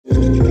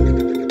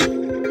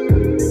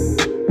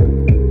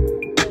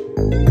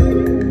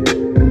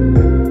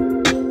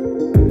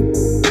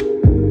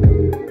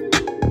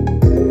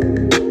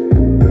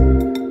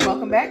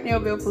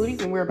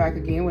back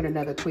again with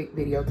another quick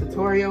video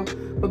tutorial.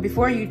 But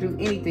before you do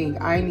anything,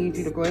 I need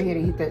you to go ahead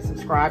and hit that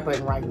subscribe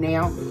button right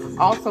now.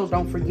 Also,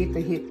 don't forget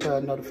to hit the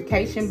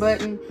notification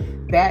button.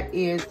 That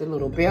is the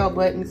little bell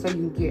button, so you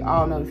can get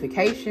all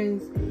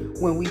notifications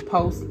when we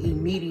post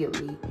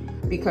immediately,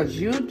 because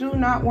you do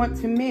not want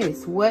to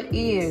miss what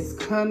is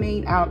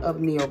coming out of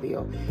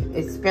Millville,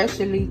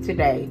 especially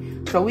today.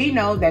 So we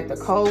know that the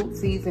cold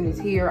season is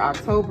here.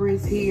 October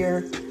is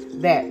here.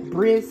 That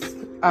brisk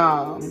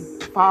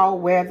fall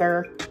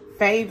weather,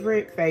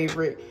 favorite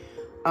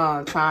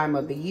time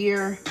of the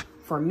year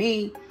for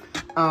me.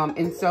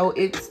 And so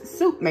it's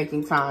soup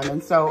making time.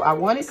 And so I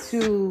wanted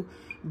to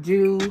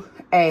do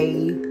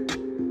a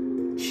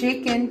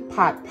chicken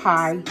pot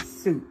pie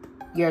soup.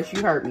 Yes,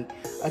 you heard me.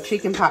 A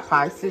chicken pot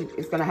pie soup.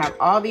 It's going to have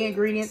all the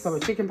ingredients of a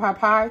chicken pot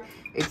pie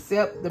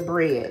except the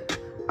bread.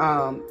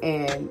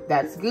 And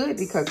that's good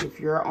because if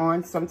you're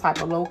on some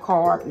type of low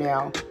carb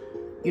now,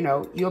 you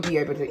know, you'll be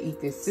able to eat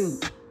this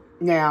soup.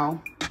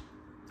 Now,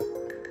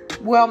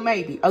 well,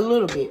 maybe a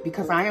little bit,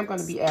 because I am going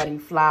to be adding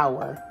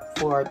flour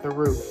for the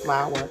roux,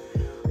 flour.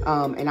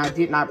 And I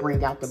did not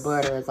bring out the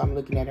butter as I'm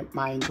looking at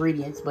my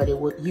ingredients, but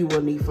you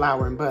will need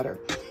flour and butter.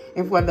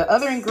 And for the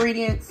other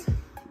ingredients,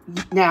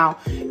 now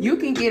you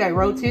can get a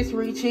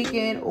rotisserie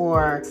chicken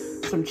or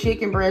some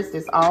chicken breast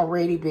that's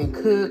already been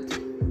cooked.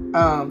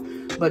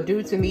 But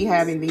due to me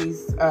having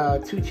these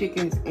 2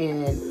 chickens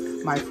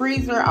in my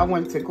freezer, I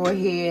want to go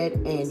ahead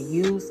and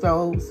use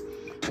those.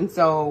 And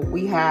so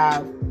we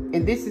have,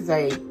 and this is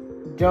a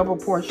double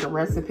portion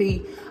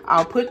recipe.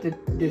 I'll put the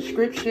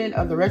description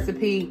of the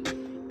recipe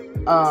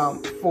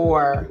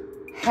for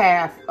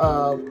half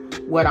of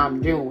what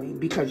I'm doing,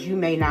 because you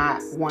may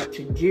not want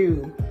to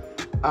do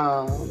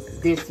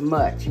this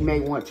much. You may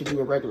want to do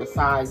a regular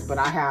size, but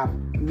I have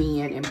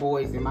men and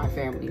boys in my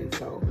family, and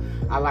so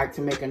I like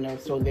to make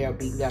enough so there'll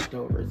be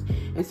leftovers.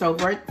 And so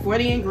for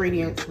the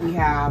ingredients, we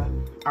have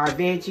our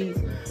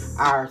veggies,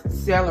 our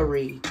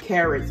celery,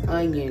 carrots,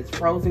 onions,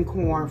 frozen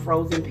corn,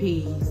 frozen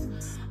peas.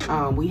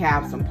 We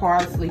have some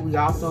parsley. We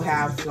also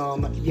have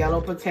some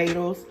yellow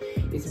potatoes.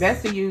 It's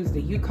best to use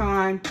the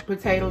Yukon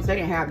potatoes. They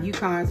didn't have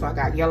Yukon, so I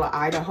got yellow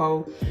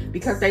Idaho,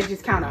 because they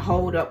just kind of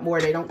hold up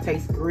more. They don't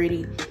taste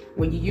gritty.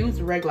 When you use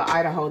the regular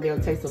Idaho,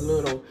 they'll taste a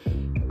little,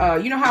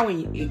 you know how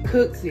when it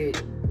cooks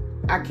it,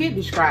 I can't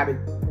describe it.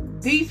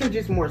 These are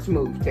just more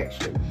smooth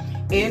texture.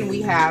 And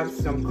we have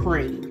some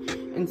cream.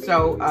 And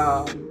so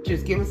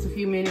just give us a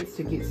few minutes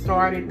to get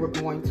started. We're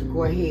going to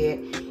go ahead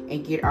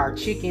and get our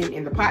chicken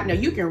in the pot. Now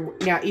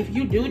if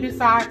you do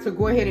decide to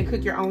go ahead and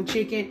cook your own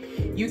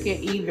chicken, you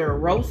can either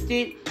roast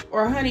it,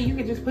 or honey, you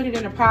can just put it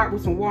in a pot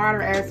with some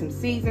water, add some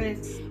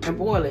seasonings, and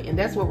boil it. And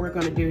that's what we're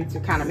going to do to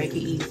kind of make it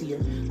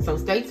easier. So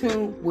stay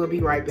tuned. We'll be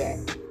right back.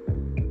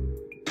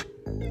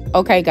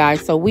 Okay,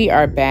 guys, so we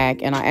are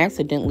back, and I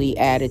accidentally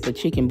added the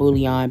chicken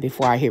bouillon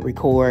before I hit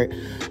record.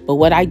 But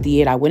what I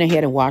did, I went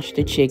ahead and washed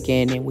the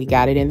chicken, and we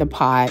got it in the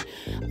pot.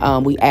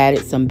 We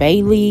added some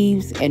bay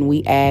leaves, and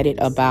we added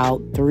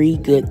about 3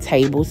 good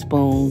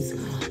tablespoons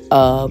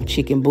of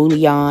chicken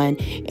bouillon.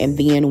 And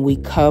then we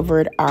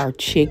covered our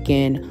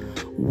chicken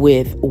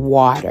with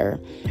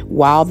water.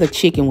 While the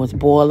chicken was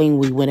boiling,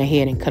 we went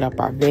ahead and cut up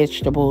our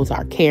vegetables,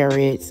 our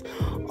carrots,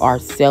 our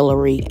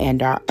celery,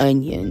 and our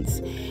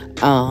onions.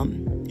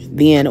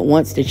 Then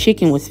once the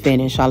chicken was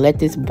finished, I let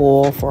this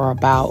boil for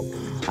about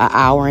an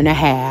hour and a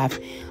half.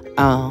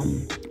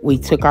 We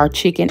took our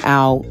chicken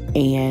out,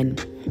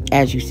 and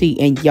as you see,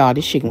 and y'all,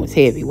 this chicken was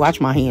heavy.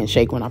 Watch my hand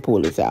shake when I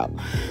pull this out.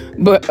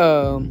 But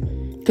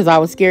because I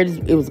was scared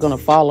it was going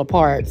to fall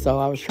apart, so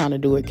I was trying to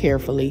do it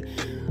carefully.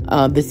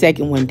 The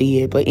second one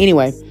did. But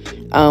anyway,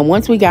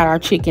 once we got our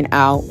chicken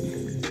out,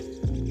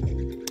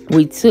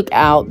 we took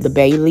out the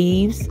bay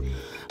leaves,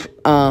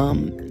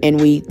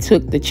 and we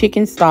took the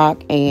chicken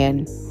stock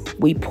and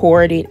we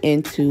poured it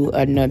into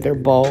another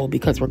bowl,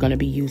 because we're going to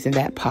be using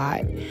that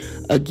pot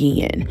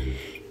again.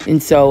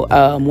 And so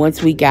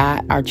once we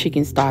got our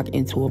chicken stock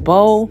into a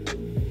bowl,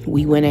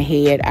 we went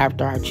ahead,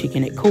 after our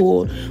chicken had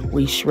cooled,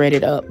 we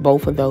shredded up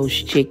both of those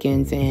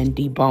chickens and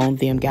deboned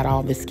them, got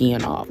all the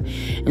skin off.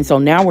 And so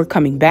now we're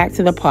coming back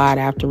to the pot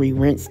after we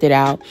rinsed it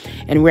out,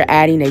 and we're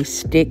adding a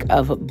stick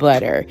of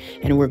butter,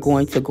 and we're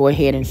going to go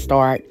ahead and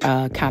start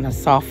kind of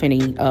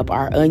softening up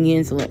our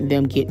onions, letting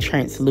them get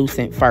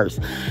translucent first.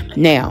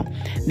 Now,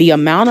 the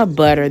amount of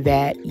butter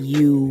that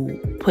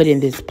you put in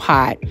this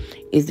pot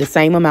is the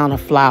same amount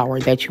of flour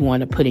that you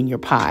want to put in your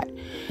pot.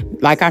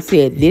 Like I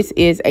said, this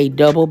is a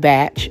double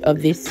batch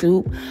of this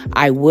soup.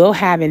 I will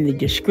have in the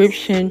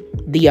description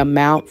the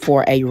amount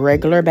for a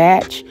regular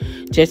batch,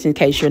 just in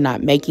case you're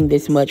not making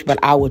this much, but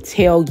I will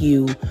tell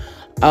you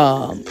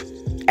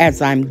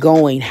as I'm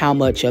going how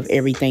much of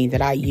everything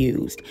that I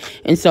used.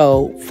 And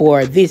so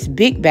for this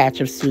big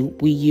batch of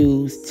soup, we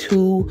used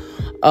 2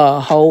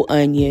 whole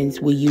onions,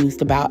 we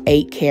used about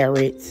 8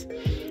 carrots,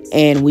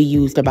 and we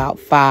used about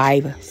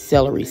 5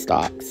 celery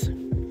stalks.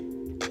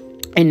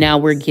 And now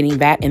we're getting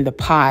that in the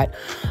pot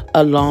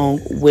along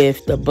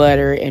with the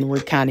butter, and we're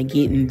kind of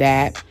getting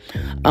that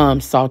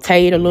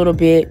sauteed a little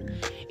bit.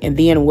 And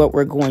then what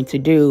we're going to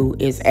do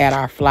is add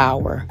our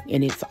flour,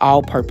 and it's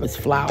all-purpose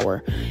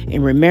flour.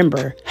 And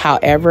remember,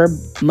 however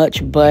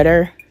much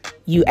butter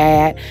you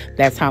add,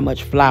 that's how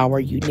much flour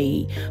you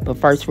need. But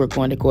first, we're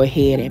going to go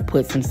ahead and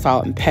put some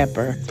salt and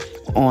pepper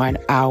on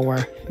our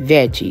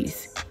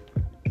veggies.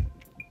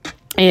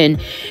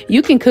 And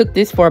you can cook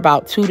this for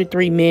about 2 to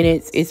 3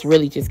 minutes. It's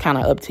really just kind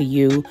of up to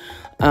you.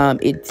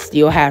 It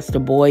still has to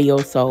boil,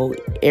 so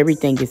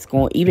everything is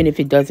going, even if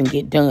it doesn't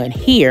get done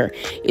here,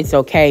 it's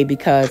okay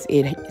because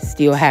it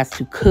still has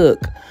to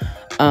cook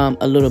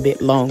a little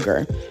bit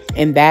longer.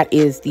 And that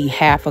is the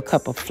 1/2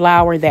 cup of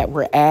flour that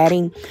we're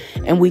adding.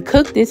 And we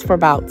cook this for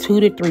about 2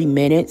 to 3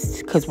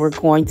 minutes because we're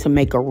going to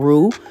make a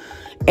roux.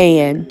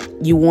 And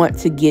you want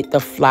to get the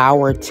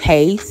flour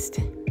taste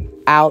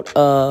out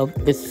of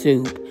the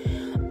soup.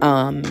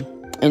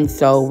 And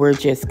so we're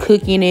just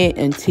cooking it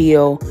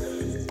until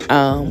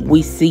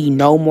we see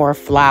no more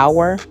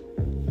flour.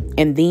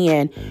 And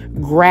then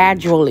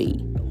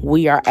gradually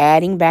we are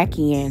adding back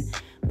in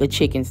the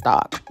chicken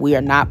stock. We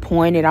are not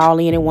pouring it all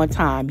in at one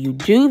time. You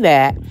do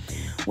that,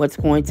 what's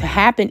going to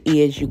happen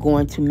is you're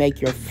going to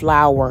make your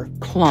flour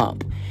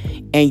clump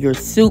and your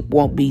soup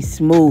won't be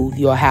smooth.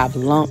 You'll have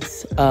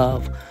lumps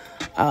of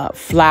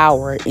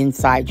flour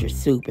inside your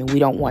soup, and we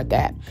don't want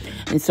that.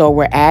 And so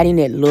we're adding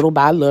it little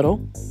by little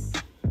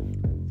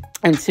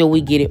until we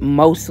get it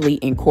mostly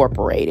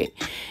incorporated.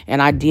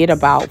 And I did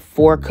about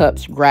 4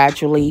 cups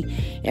gradually,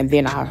 and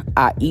then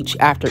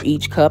after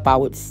each cup I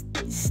would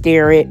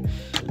stir it,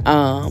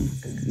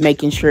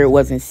 making sure it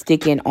wasn't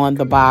sticking on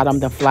the bottom,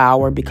 the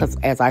flour, because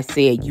as I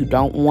said, you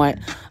don't want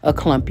a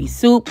clumpy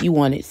soup. You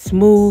want it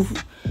smooth,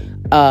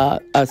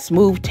 a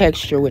smooth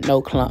texture with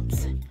no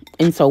clumps.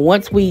 And so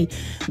once we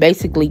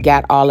basically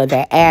got all of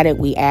that added,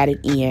 we added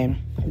in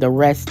the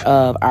rest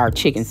of our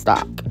chicken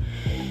stock.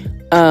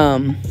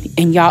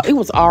 And y'all, it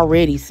was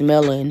already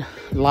smelling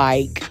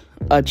like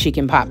a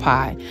chicken pot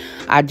pie.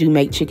 I do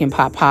make chicken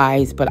pot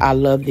pies, but I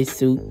love this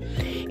soup.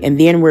 And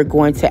then we're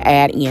going to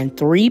add in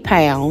 3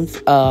 pounds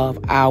of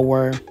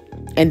our,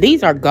 and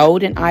these are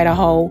golden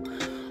Idaho.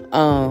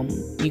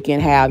 You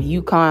can have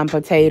Yukon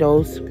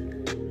potatoes.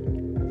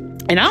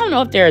 And I don't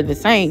know if they're the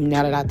same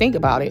now that I think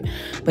about it.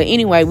 But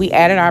anyway, we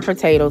added our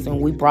potatoes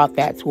and we brought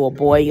that to a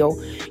boil.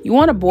 You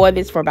want to boil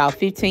this for about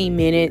 15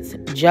 minutes,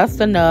 just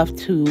enough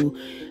to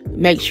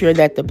make sure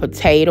that the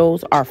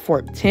potatoes are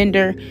fork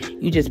tender.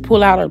 You just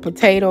pull out a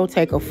potato,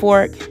 take a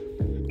fork,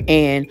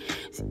 and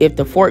if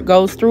the fork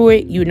goes through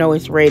it, you know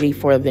it's ready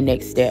for the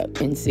next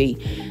step. And see,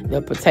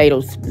 the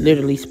potatoes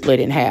literally split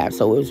in half,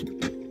 so it was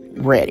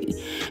ready.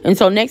 And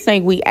so next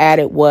thing we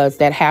added was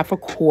that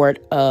 1/2 quart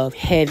of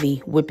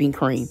heavy whipping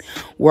cream.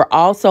 We're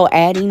also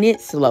adding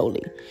it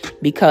slowly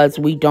because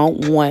we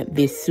don't want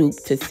this soup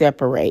to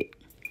separate.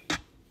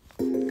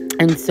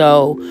 And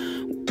so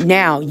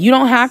now you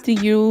don't have to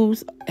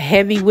use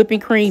heavy whipping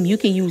cream. You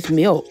can use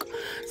milk.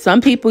 Some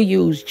people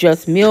use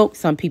just milk.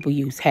 Some people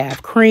use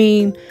half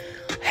cream,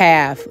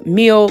 half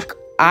milk.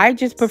 I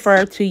just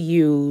prefer to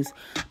use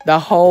the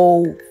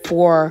whole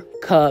 4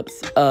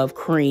 cups of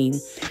cream,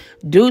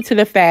 due to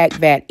the fact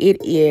that it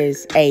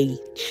is a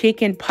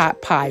chicken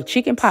pot pie.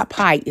 Chicken pot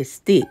pie is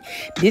thick.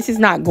 This is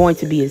not going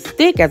to be as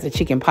thick as a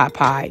chicken pot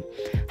pie.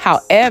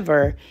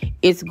 However,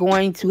 it's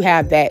going to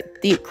have that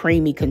thick,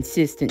 creamy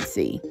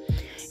consistency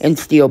and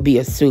still be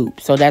a soup.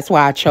 So that's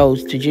why I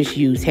chose to just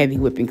use heavy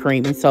whipping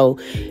cream. And so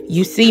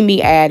you see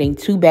me adding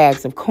 2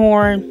 bags of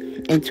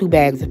corn and 2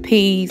 bags of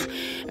peas.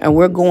 And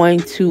we're going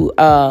to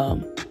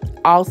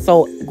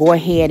also go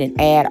ahead and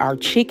add our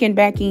chicken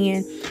back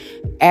in.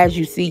 As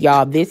you see,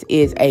 y'all, this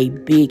is a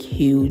big,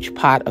 huge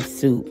pot of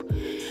soup.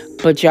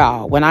 But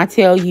y'all, when I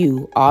tell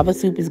you all the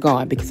soup is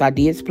gone, because I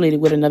did split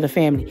it with another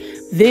family,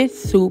 this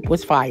soup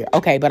was fire.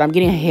 Okay, but I'm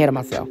getting ahead of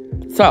myself.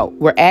 So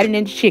we're adding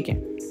in the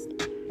chicken.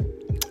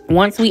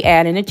 Once we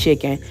add in the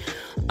chicken,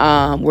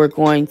 we're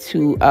going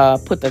to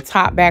put the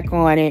top back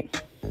on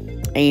it.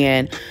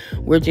 And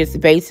we're just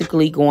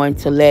basically going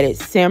to let it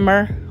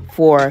simmer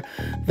for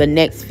the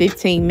next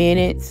 15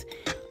 minutes.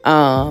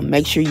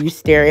 Make sure you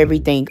stir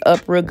everything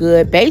up real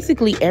good.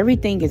 Basically,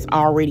 everything is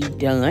already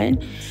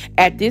done.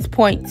 At this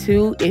point,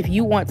 too, if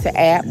you want to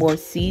add more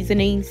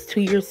seasonings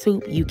to your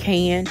soup, you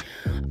can.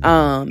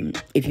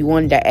 If you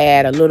wanted to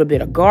add a little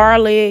bit of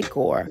garlic,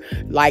 or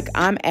like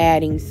I'm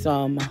adding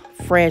some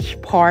fresh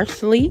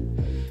parsley.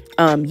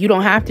 You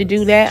don't have to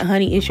do that,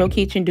 honey. It's your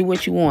kitchen. Do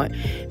what you want.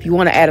 If you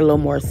want to add a little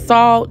more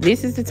salt,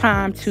 this is the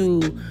time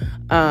to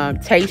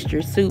taste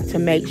your soup to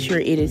make sure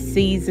it is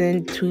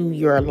seasoned to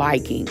your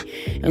liking.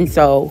 And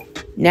so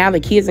now the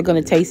kids are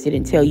going to taste it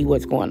and tell you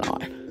what's going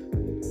on.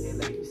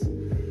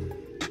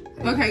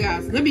 Okay,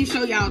 guys, let me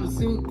show y'all the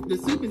soup. The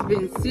soup has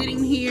been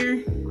sitting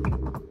here.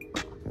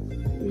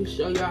 Let me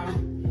show y'all.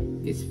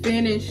 It's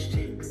finished.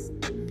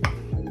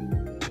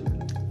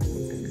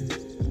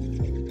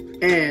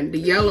 And the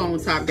yellow on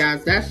top,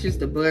 guys, that's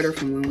just the butter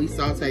from when we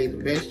saute the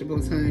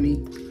vegetables,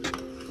 honey.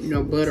 You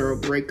know, butter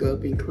will break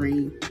up in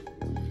cream.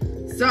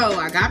 So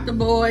I got the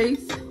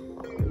boys,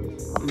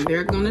 and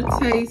they're gonna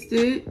taste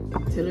it.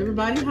 Tell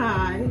everybody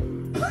hi.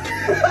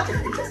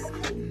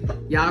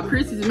 Y'all,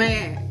 Chris is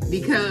mad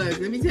because,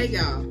 let me tell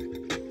y'all,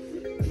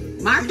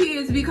 my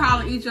kids be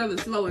calling each other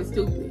slow and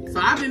stupid. So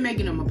I've been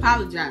making them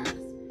apologize.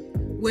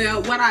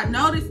 Well, what I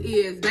noticed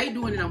is they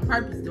doing it on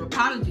purpose. The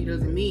apology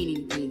doesn't mean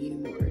anything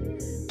anymore.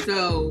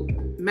 So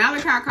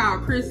Malachi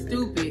called Chris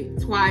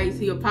stupid twice.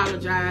 He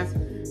apologized.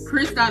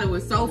 Chris thought it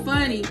was so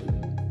funny.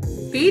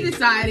 He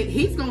decided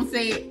he's gonna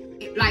say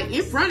it like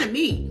in front of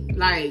me.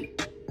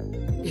 Like,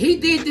 he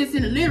did this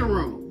in the living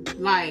room.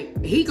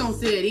 Like, he gonna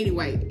say it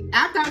anyway.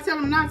 After I tell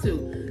him not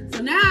to.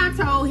 So now I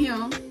told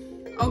him,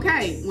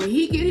 okay, when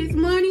he get his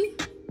money,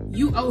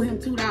 you owe him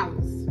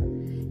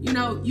 $2. You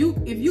know,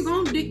 if you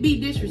gonna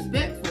be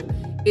disrespectful,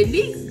 at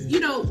least,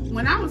 you know,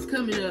 when I was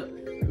coming up,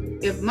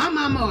 if my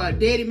mama or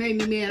daddy made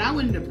me mad, I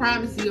went in the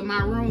privacy of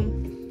my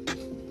room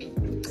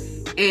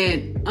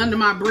and under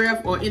my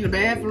breath or in the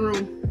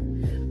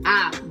bathroom,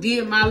 I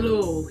did my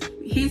little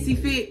hissy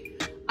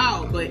fit.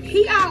 Oh, but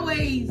he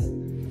always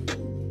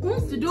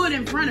wants to do it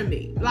in front of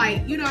me.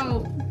 Like, you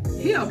know,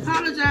 he'll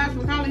apologize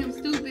for calling him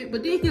stupid,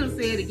 but then he'll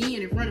say it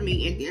again in front of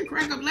me and then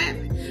crack up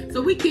laughing.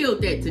 So we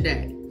killed that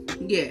today.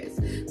 Yes.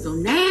 So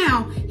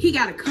now he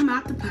got to come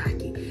out the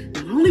pocket.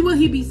 Not only will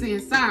he be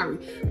saying sorry,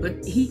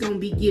 but he gonna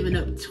be giving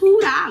up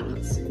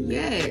 $2.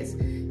 Yes.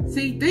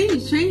 See,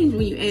 things change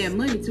when you add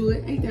money to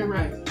it. Ain't that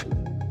right?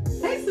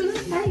 Hey, son.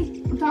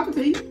 Hey, I'm talking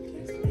to you.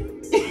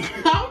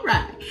 All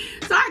right.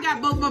 So I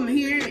got both of them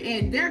here,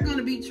 and they're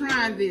gonna be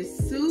trying this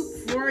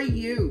soup for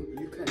you.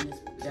 You cutting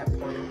that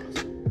part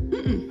off?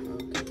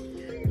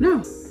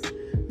 No.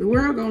 The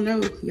world gonna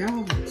know,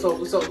 y'all.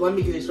 So let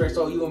me get this straight.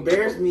 So you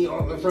embarrassed me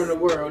in front of the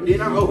world,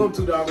 then I owe him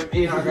 $2,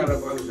 and I gotta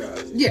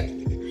apologize. Yeah.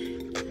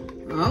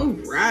 All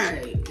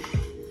right.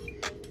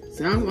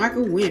 Sounds like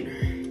a winner.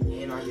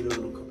 And I get a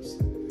little cup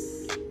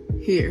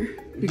here,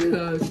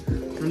 because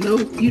I know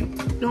you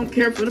don't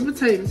care for the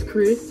potatoes,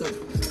 Chris. So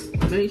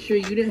make sure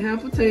you didn't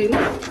have potatoes.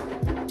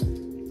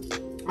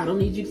 I don't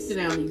need you to sit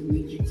down. I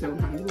need you to tell them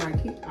how you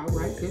like it. All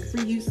right, good for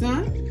you,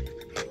 son.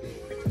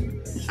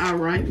 All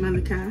right,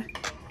 Malachi.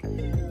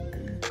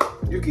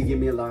 You can give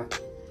me a lot.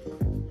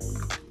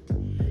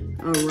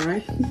 All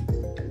right.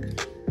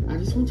 I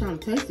just want y'all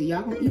to taste it.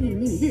 Y'all gonna eat it in a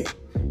minute here.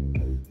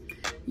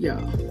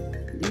 Y'all,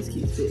 these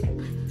kids sick.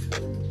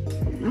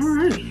 All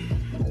right.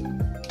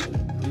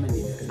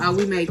 Oh,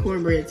 we made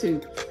cornbread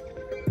too.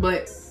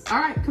 But, all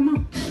right, come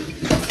on.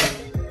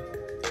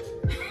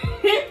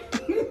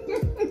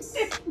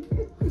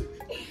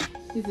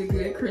 Is it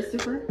good,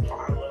 Christopher?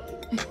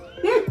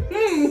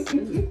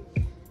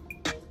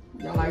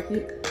 Y'all like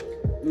it?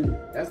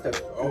 That's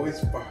the always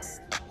fire.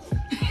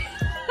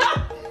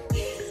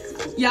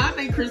 Yeah, I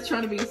think Chris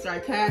trying to be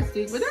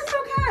sarcastic, but that's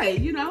okay.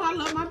 You know, I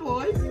love my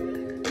boys.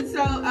 And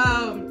so,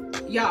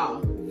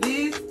 y'all,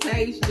 this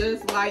tastes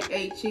just like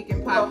a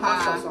chicken pot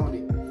pie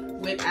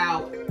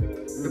without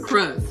the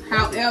crust.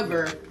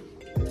 However,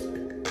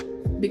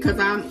 because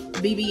I'm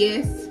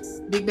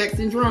BBS, Big Back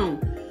Syndrome,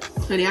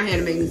 honey, I had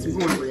to make me some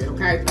cornbread,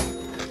 okay?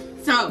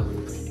 So,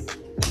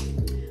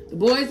 the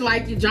boys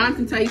like it.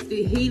 Jonathan tasted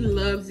it. He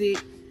loves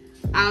it.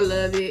 I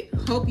love it.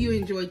 Hope you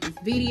enjoyed this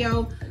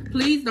video.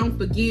 Please don't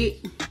forget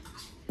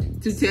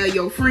to tell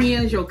your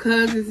friends, your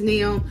cousins,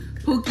 them,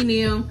 Pookie,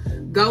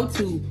 them, go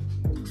to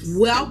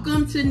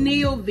Welcome to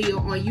Neilville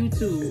on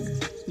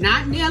YouTube.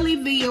 Not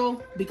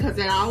Nellyville, because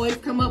that always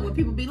come up when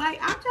people be like,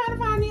 I'm trying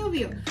to find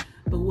Neilville.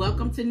 But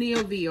Welcome to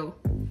Neilville.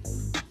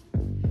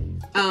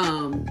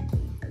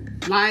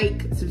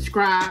 Like,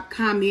 subscribe,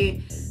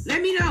 comment.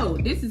 Let me know.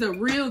 This is a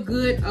real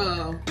good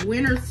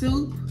winter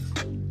soup.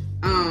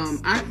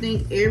 I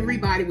think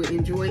everybody would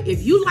enjoy it.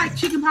 If you like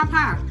chicken pot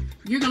pie,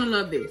 you're gonna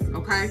love this,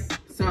 okay?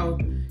 So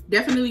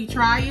definitely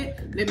try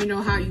it. Let me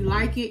know how you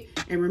like it.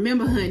 And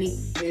remember, honey,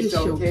 it's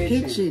your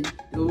kitchen.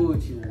 Do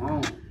what you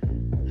want.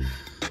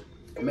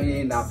 I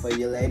mean, not for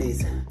you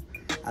ladies.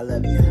 I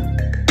love you.